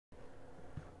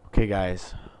Okay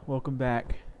guys, welcome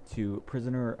back to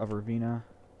Prisoner of Ravena.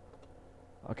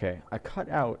 Okay, I cut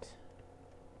out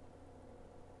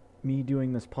me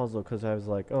doing this puzzle because I was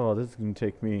like, oh, this is going to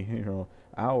take me,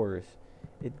 hours.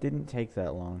 It didn't take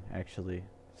that long, actually,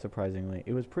 surprisingly.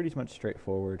 It was pretty much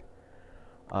straightforward.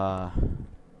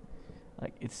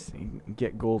 Like,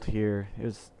 get gold here. It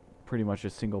was pretty much a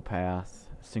single path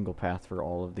for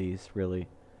all of these, really.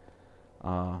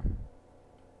 But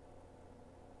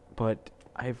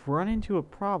I've run into a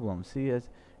problem. See, it's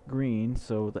green,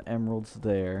 so the emerald's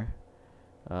there.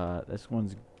 This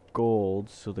one's gold,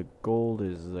 so the gold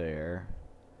is there.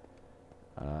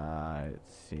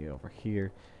 Let's see over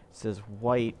here. It says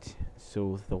white,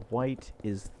 so the white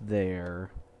is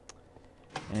there.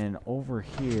 And over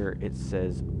here it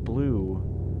says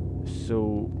blue,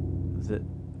 so the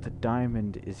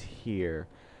diamond is here.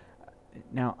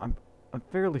 Now I'm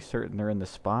fairly certain they're in the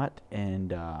spot,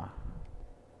 and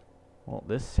well,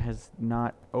 this has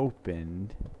not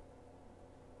opened.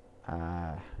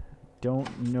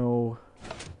 Don't know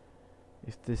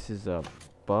if this is a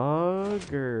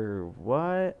bug or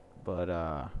what,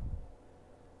 but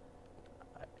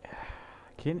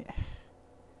can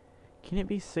it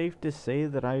be safe to say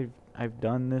that I've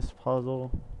done this puzzle?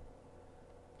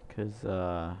 'Cause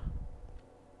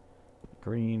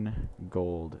green,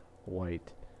 gold,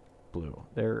 white, blue,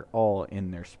 they're all in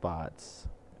their spots.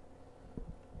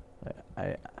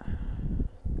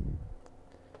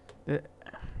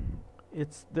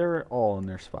 They're all in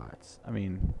their spots. I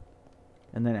mean,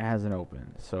 and then it hasn't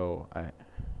opened, so you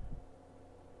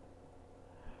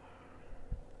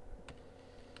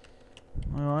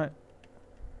know what?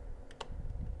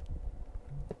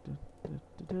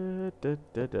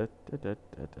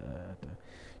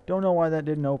 Don't know why that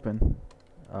didn't open.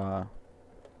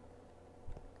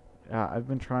 Yeah, I've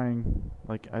been trying.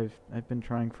 Like I've been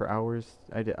trying for hours.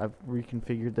 I've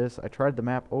reconfigured this. I tried the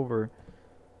map over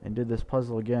and did this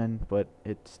puzzle again, but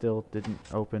it still didn't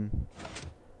open.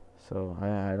 So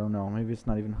I don't know. Maybe it's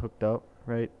not even hooked up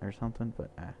right or something.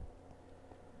 But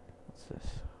what's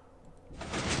this?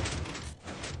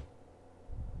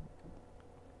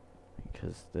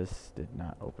 Because this did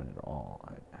not open at all.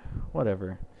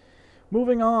 Whatever.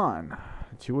 Moving on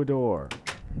to a door.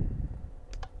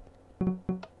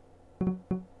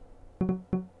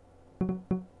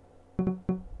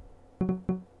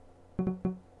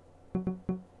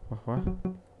 What?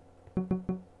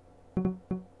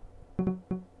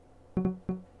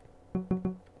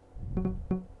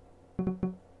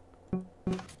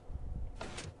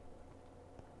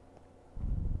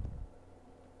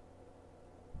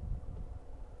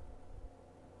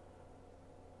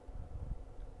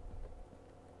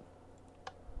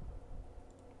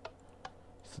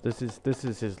 So this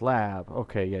is his lab.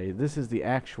 Okay, yeah, this is the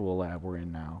actual lab we're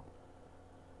in now.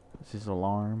 This is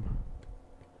alarm.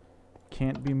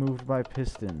 Can't be moved by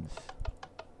pistons.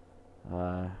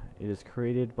 It is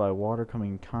created by water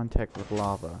coming in contact with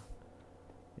lava.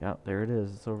 Yep, there it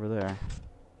is. It's over there.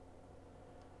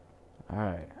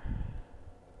 Alright.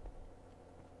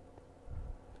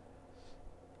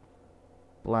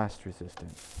 Blast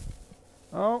resistant.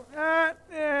 Oh,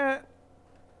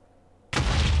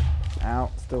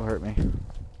 ow, still hurt me.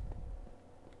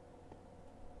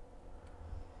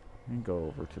 And go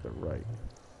over to the right.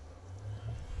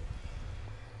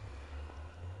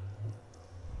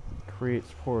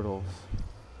 Creates portals.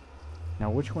 Now,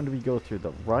 which one do we go through?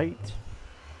 The right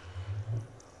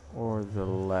or the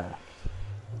left?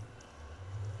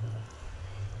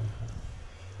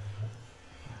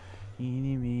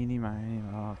 Eeny, meeny, miny,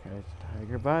 moe, catch a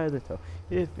tiger by the toe.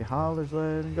 If he hollers,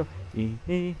 let him go.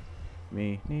 Eeny,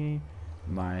 meeny,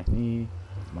 miny,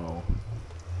 moe.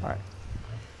 Alright.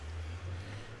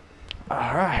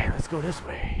 Alright, let's go this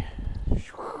way.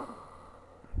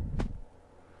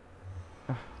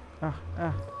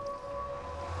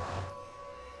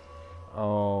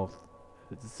 Oh,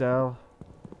 it's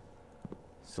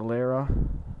Solera,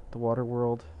 the water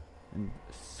world, and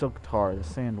Suktar, the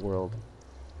sand world.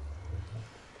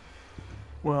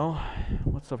 Well,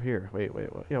 what's up here? Wait,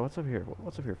 what? Yeah, what's up here?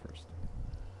 What's up here first?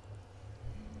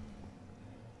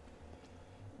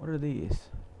 What are these?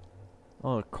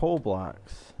 Oh, coal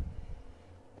blocks.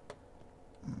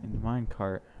 In the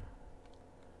minecart.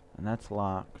 And that's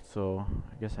locked, so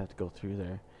I guess I have to go through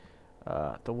there.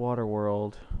 The water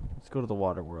world. Let's go to the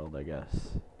water world, I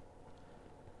guess.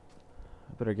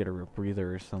 I better get a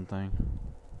breather or something.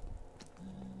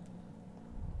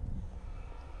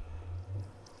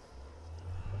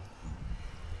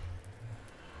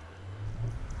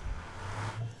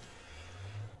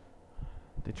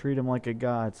 They treat him like a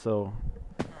god, so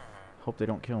hope they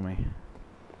don't kill me.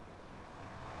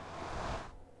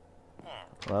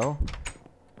 Hello?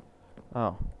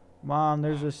 Oh. Mom,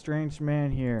 there's a strange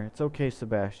man here. It's okay,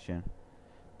 Sebastian.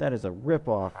 That is a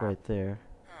ripoff right there.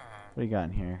 What do you got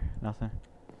in here? Nothing?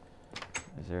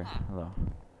 Is there? Hello.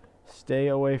 Stay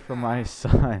away from my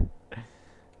son.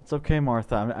 It's okay,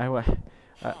 Martha.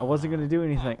 I wasn't going to do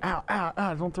anything. Ow, ow,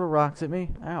 ow. Don't throw rocks at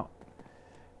me. Ow.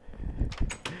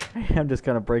 I'm just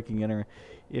kind of breaking in her.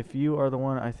 If you are the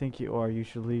one I think you are, you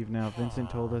should leave now. Vincent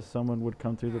told us someone would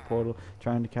come through the portal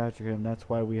trying to capture him. That's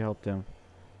why we helped him.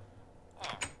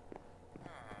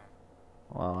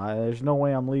 Well, there's no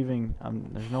way I'm leaving.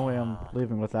 There's no way I'm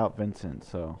leaving without Vincent.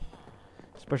 So,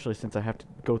 especially since I have to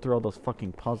go through all those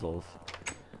fucking puzzles.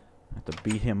 I have to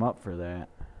beat him up for that.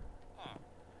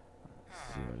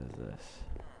 Let's see, what is this?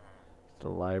 It's the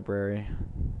library.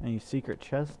 Any secret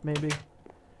chest, maybe?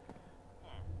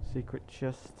 Secret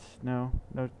chests? No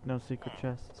secret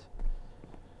chests.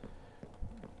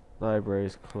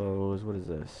 Library's closed. What is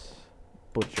this?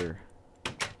 Butcher.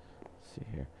 Let's see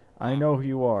here. I know who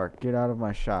you are. Get out of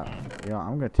my shop. Yeah,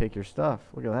 I'm gonna take your stuff.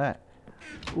 Look at that.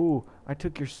 Ooh, I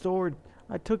took your sword.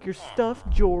 I took your stuff,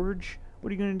 George.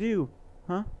 What are you gonna do?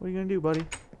 Huh? What are you gonna do, buddy?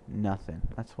 Nothing.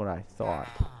 That's what I thought.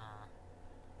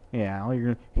 Yeah, all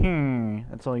you're gonna...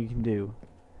 that's all you can do.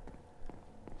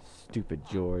 Stupid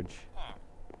George.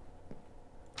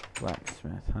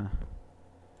 Blacksmith, huh?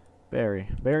 Barry.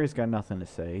 Barry's got nothing to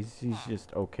say. He's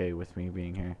just okay with me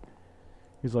being here.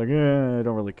 He's like, I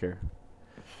don't really care.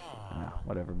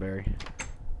 Whatever, Barry.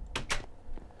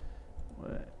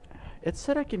 What? It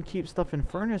said I can keep stuff in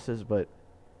furnaces, but...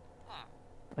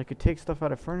 I could take stuff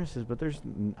out of furnaces, but there's...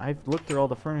 I've looked through all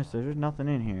the furnaces. There's nothing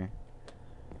in here.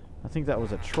 I think that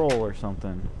was a troll or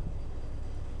something.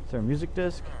 Is there a music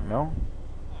disc? No?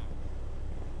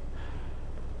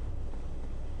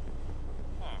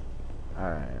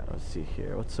 Alright, let's see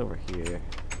here. What's over here?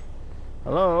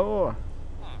 Hello?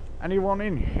 Anyone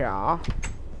in here? Well,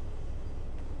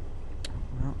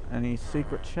 any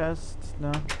secret chests?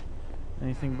 No?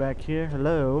 Anything back here?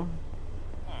 Hello?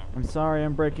 I'm sorry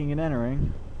I'm breaking and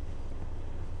entering.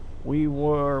 We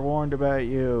were warned about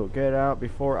you. Get out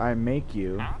before I make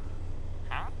you.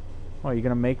 What, are you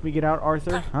gonna make me get out,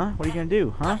 Arthur? Huh? What are you gonna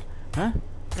do? Huh? Huh?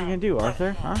 What are you gonna do,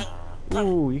 Arthur? Huh?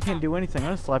 Ooh, you can't do anything. I'm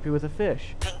gonna slap you with a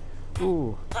fish.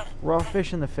 Ooh, raw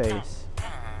fish in the face.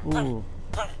 Ooh,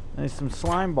 and there's some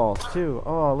slime balls too.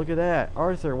 Oh, look at that.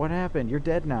 Arthur, what happened? You're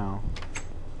dead now.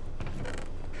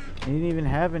 He didn't even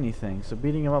have anything, so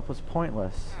beating him up was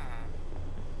pointless.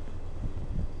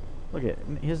 Look at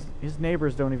his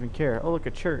neighbors don't even care. Oh, look,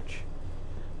 a church.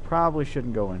 Probably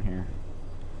shouldn't go in here.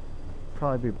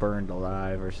 Probably be burned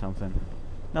alive or something.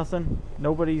 Nothing.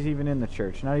 Nobody's even in the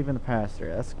church. Not even the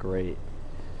pastor. That's great.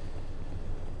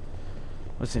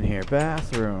 What's in here?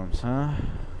 Bathrooms, huh?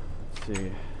 Let's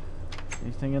see.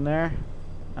 Anything in there?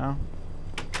 No?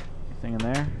 Anything in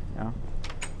there? No?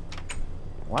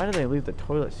 Why do they leave the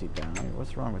toilet seat down? I mean,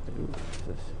 what's wrong with the... Ooh, what's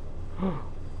this?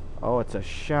 Oh, it's a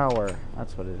shower.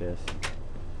 That's what it is.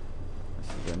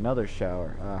 This is another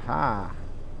shower. Aha!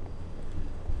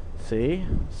 See?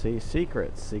 See?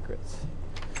 Secrets. Secrets.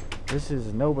 This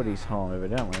is nobody's home,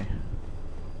 evidently.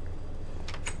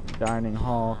 Dining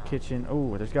hall, kitchen.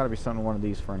 Oh, there's got to be something in one of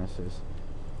these furnaces.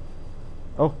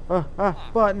 Oh,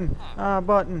 button.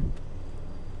 Button.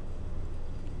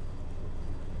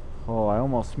 Oh, I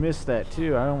almost missed that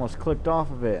too. I almost clicked off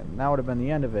of it. And that would have been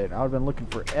the end of it. I would have been looking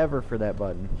forever for that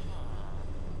button.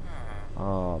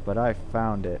 Oh, but I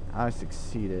found it. I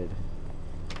succeeded.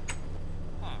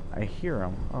 I hear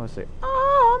him. I say,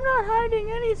 "Oh, I'm not hiding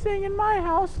anything in my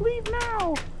house. Leave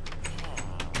now."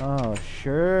 Oh,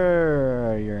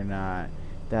 sure you're not.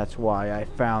 That's why I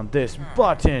found this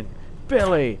button.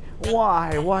 Billy,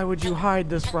 why? Why would you hide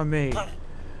this from me?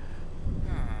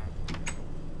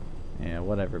 Yeah,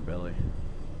 whatever, Billy.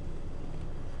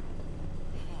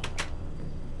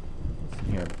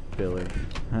 Listen here, Billy.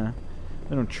 Huh?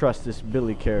 I don't trust this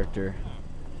Billy character.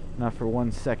 Not for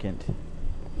 1 second.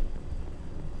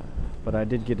 But I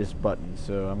did get his button,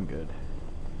 so I'm good.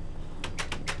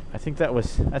 I think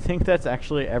that's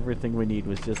actually everything we need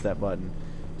was just that button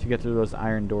to get through those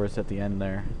iron doors at the end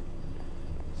there.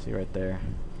 See right there.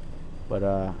 But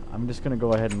I'm just gonna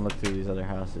go ahead and look through these other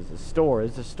houses. The store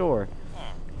is a store.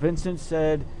 Vincent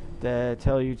said that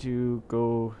tell you to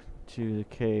go to the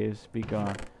caves. Be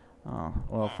gone. Oh,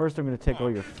 well, first I'm gonna take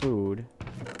all your food.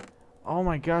 Oh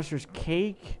my gosh, there's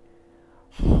cake.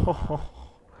 Oh,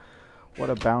 what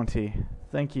a bounty!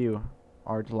 Thank you,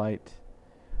 Artlight.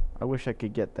 I wish I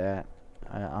could get that.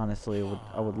 Honestly,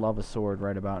 I would love a sword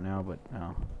right about now, but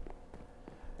no.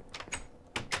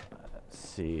 Let's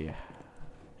see.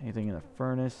 Anything in the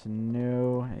furnace?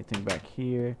 No. Anything back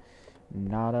here?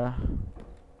 Nada.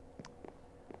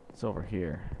 It's over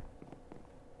here.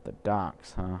 The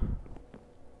docks, huh?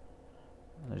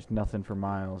 There's nothing for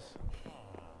miles.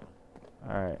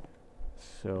 Alright.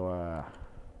 So,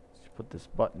 let's put this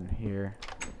button here.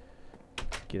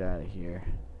 Get out of here.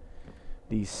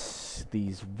 These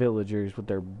villagers with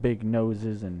their big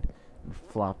noses and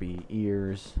floppy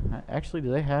ears. Actually,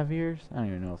 do they have ears? I don't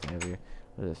even know if they have ears.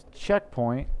 What is this?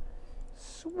 Checkpoint.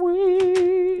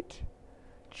 Sweet!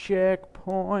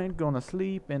 Checkpoint. Gonna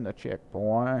sleep in the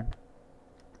checkpoint.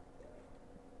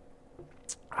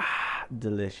 Ah,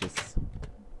 delicious.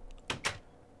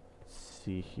 Let's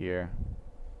see here.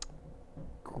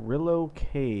 Grillo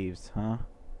Caves, huh?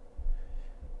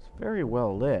 It's very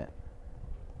well lit.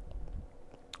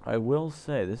 I will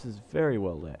say, this is very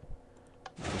well lit.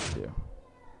 Let's do.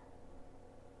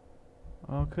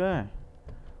 Okay.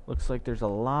 Looks like there's a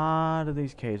lot of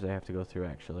these caves I have to go through,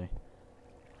 actually.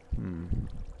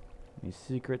 Any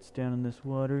secrets down in this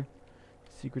water?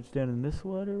 Secrets down in this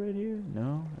water right here?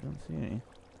 No, I don't see any.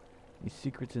 Any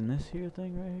secrets in this here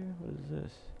thing right here? What is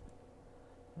this?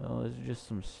 Oh, there's just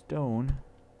some stone.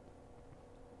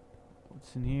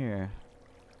 What's in here?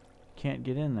 Can't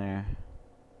get in there.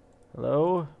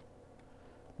 Hello?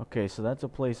 Okay, so that's a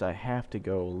place I have to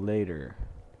go later.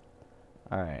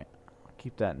 Alright, I'll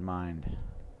keep that in mind.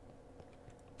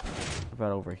 What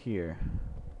about over here?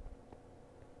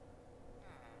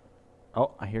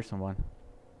 Oh, I hear someone.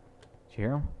 Did you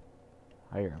hear him?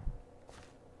 I hear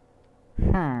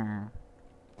him.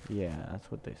 Yeah,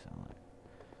 that's what they sound like.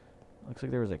 Looks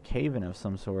like there was a cave-in of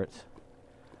some sorts.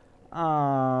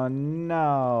 Oh,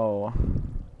 no.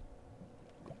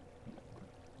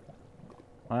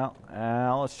 Well,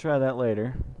 let's try that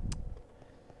later.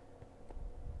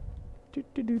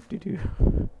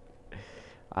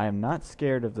 I am not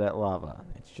scared of that lava.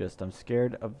 It's just I'm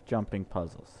scared of jumping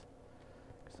puzzles.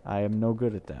 'Cause I am no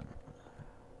good at them.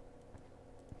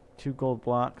 2 gold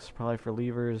blocks, probably for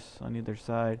levers on either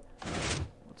side.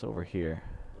 What's over here?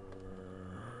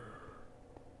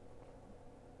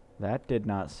 That did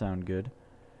not sound good.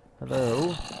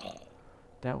 Hello?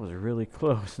 That was really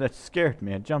close. That scared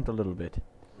me. I jumped a little bit.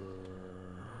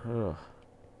 Ugh.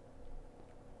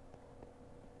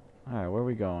 Alright, where are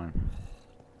we going?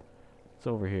 It's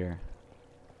over here.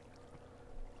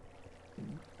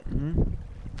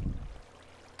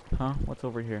 Huh? What's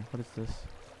over here? What is this?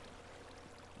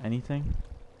 Anything?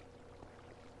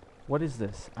 What is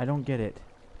this? I don't get it.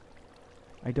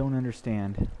 I don't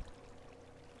understand.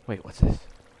 Wait, what's this? Is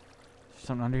there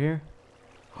something under here?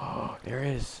 Oh, there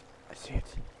is. I see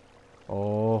it.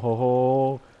 Oh ho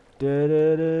ho. Da,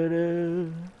 da, da, da.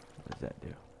 What does that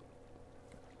do?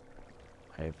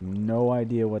 I have no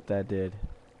idea what that did.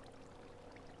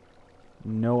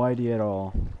 No idea at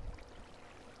all.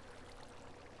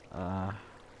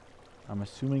 I'm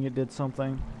assuming it did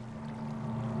something.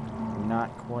 I'm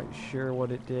not quite sure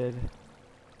what it did.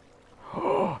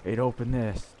 Oh, it opened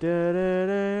this. Da, da,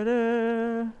 da,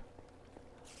 da.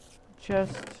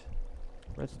 Chest.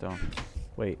 Redstone.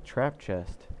 Wait, trap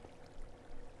chest.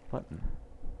 Button.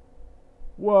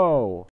 Whoa!